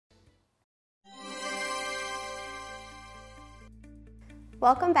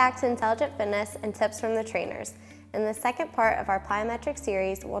Welcome back to Intelligent Fitness and Tips from the Trainers. In the second part of our plyometric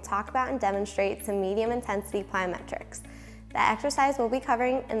series, we'll talk about and demonstrate some medium intensity plyometrics. The exercise we'll be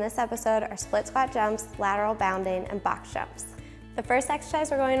covering in this episode are split squat jumps, lateral bounding, and box jumps. The first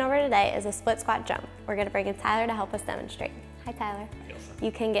exercise we're going over today is a split squat jump. We're going to bring in Tyler to help us demonstrate. Hi, Tyler. Hi, Ilsa.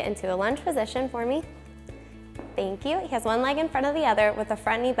 You can get into a lunge position for me. Thank you. He has one leg in front of the other with the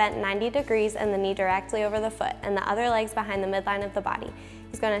front knee bent 90 degrees and the knee directly over the foot, and the other leg's behind the midline of the body.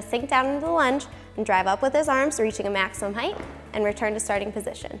 He's going to sink down into the lunge and drive up with his arms, reaching a maximum height, and return to starting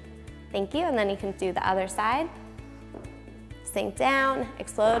position. Thank you, and then you can do the other side. Sink down,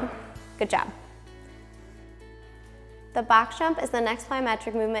 explode. Good job. The box jump is the next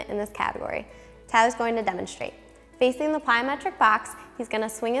plyometric movement in this category. Tyler's going to demonstrate. Facing the plyometric box, he's going to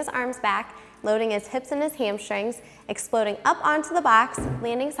swing his arms back, loading his hips and his hamstrings, exploding up onto the box,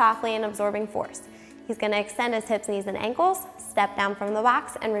 landing softly and absorbing force. He's going to extend his hips, knees, and ankles, step down from the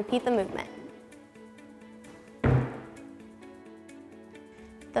box, and repeat the movement.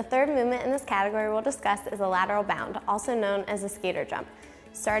 The third movement in this category we'll discuss is a lateral bound, also known as a skater jump.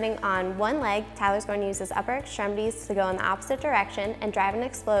 Starting on one leg, Tyler's going to use his upper extremities to go in the opposite direction and drive and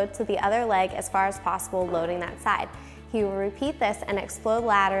explode to the other leg as far as possible, loading that side. He will repeat this and explode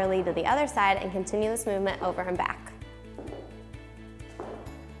laterally to the other side and continue this movement over and back.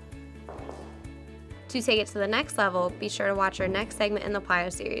 To take it to the next level, be sure to watch our next segment in the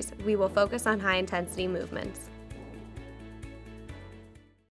plyo series. We will focus on high intensity movements.